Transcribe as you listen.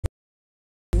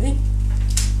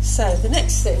So the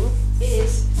next thing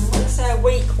is, when I say a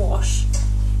weak wash,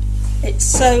 it's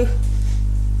so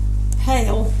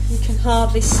pale you can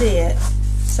hardly see it.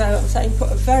 So I'm saying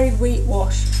put a very weak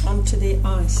wash onto the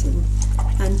icing,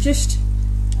 and just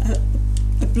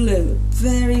a blue,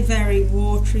 very, very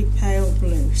watery pale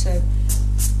blue. So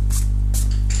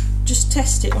just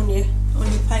test it on your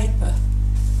paper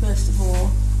first of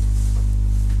all.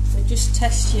 So just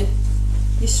test your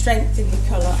strength of your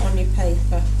colour on your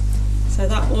paper. So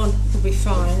that one will be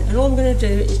fine. And all I'm going to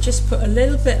do is just put a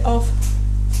little bit of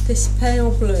this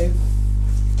pale blue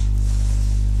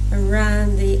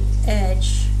around the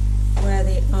edge where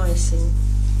the icing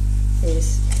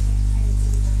is.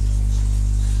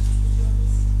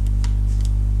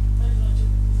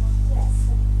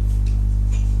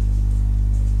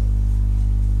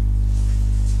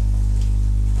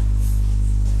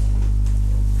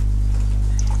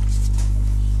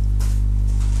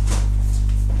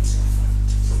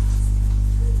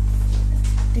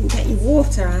 Didn't get your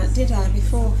water out, did I,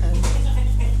 beforehand?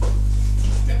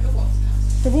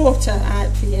 The water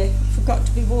out for you. Forgot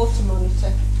to be water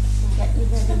monitor. I'll get you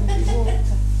ready with your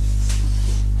water.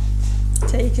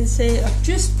 So you can see I've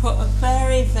just put a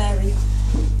very, very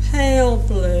pale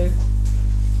blue.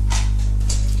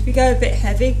 If you go a bit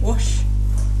heavy, wash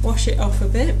it off a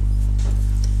bit.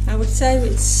 I would say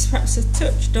it's perhaps a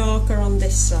touch darker on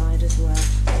this side as well.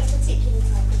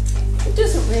 It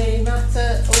doesn't really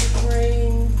matter,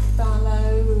 ultramarine,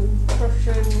 phthalo,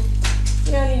 Prussian.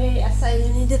 You only need, I say,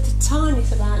 you need the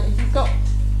tiniest amount.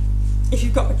 If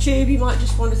you've got a tube, you might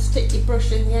just want to stick your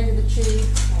brush in the end of the tube,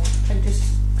 and just,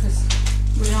 because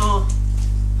we are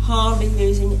hardly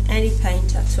using any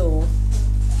paint at all.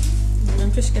 And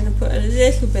I'm just going to put a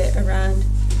little bit around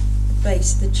the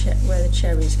base of the where the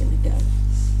cherry is going to go.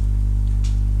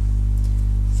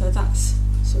 So that's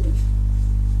sort of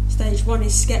stage 1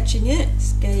 is sketching it.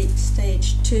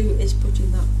 Stage 2 is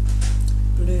putting that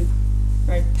blue,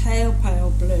 very pale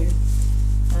blue,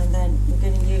 and then we're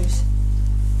going to use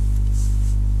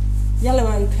yellow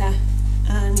ochre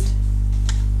and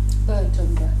burnt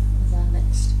umber as our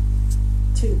next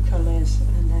 2 colours,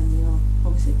 and then we'll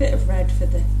obviously a bit of red for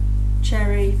the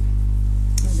cherry,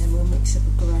 and then we'll mix up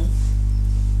a grey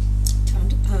to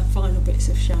add our final bits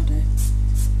of shadow.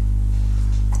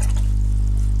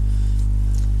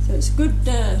 So it's a good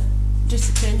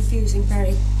discipline if using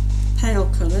very pale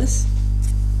colours.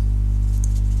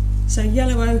 So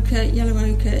yellow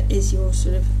ochre is your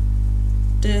sort of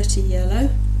dirty yellow.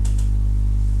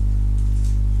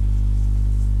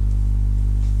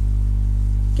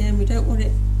 Again, we don't want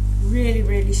it really,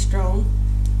 really strong.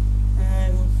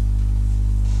 I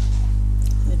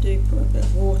do put a bit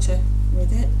of water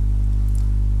with it,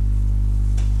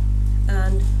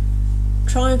 and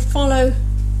try and follow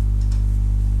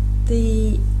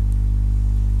the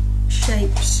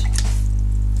shapes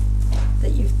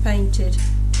that you've painted.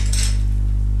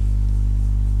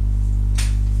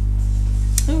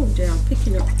 Oh dear, I'm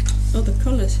picking up other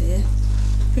colours here.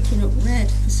 Picking up red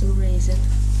for some reason.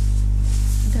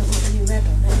 I don't want any red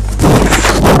on it.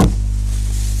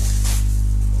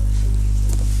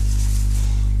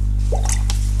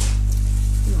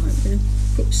 Right, I'm going to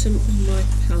put some on my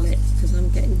palette because I'm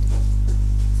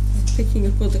picking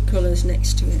up other colours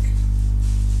next to it.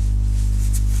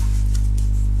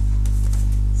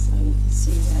 So you can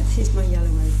see there, here's my yellow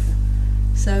ochre.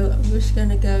 So I'm just going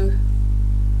to go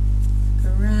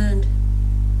around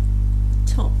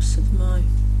the tops of my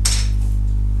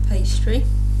pastry.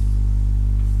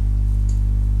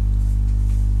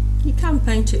 You can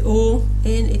paint it all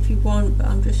in if you want, but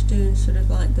I'm just doing sort of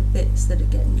like the bits that are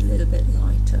getting a little bit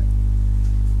lighter.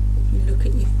 If you look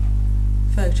at your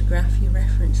photograph, your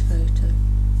reference photo.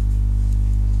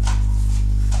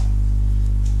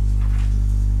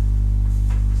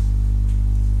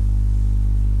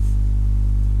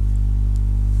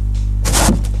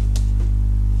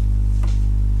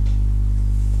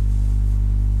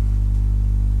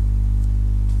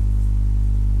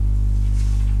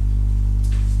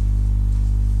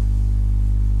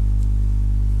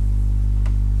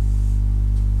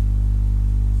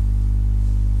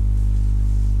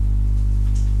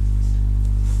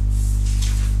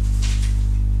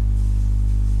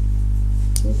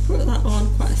 Put that on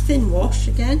quite a thin wash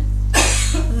again,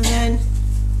 and then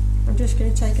I'm just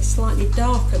going to take a slightly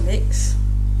darker mix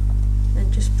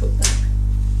and just put that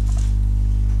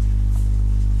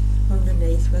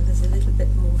underneath where there's a little bit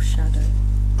more shadow.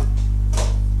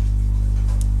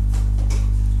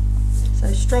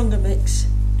 So stronger mix,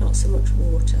 not so much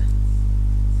water.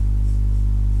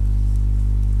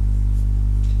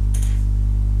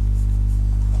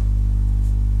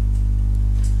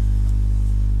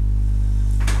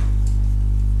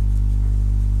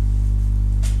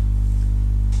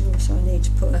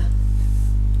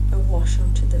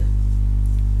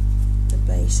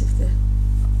 base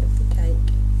of the cake.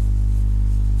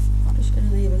 I'm just going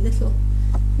to leave a little.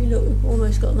 You look, we've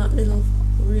almost got that little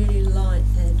really light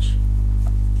edge.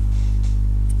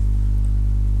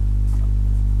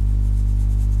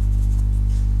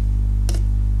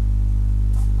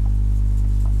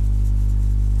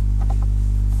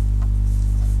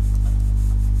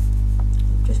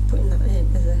 I'm just putting that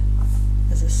in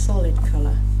as a solid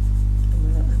colour,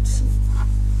 and we'll add some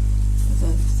of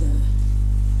those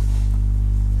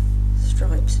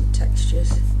stripes and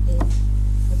textures in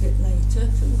a bit later.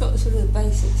 So we've got sort of the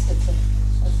basics of the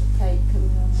cake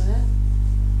coming on there.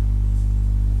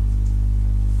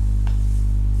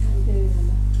 How are you doing,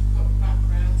 Emma? Got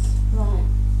backgrounds. Right.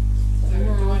 So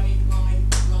now, do I need my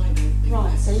liner thing?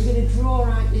 right, so you're going to draw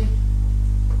out your...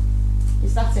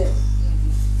 Is that it?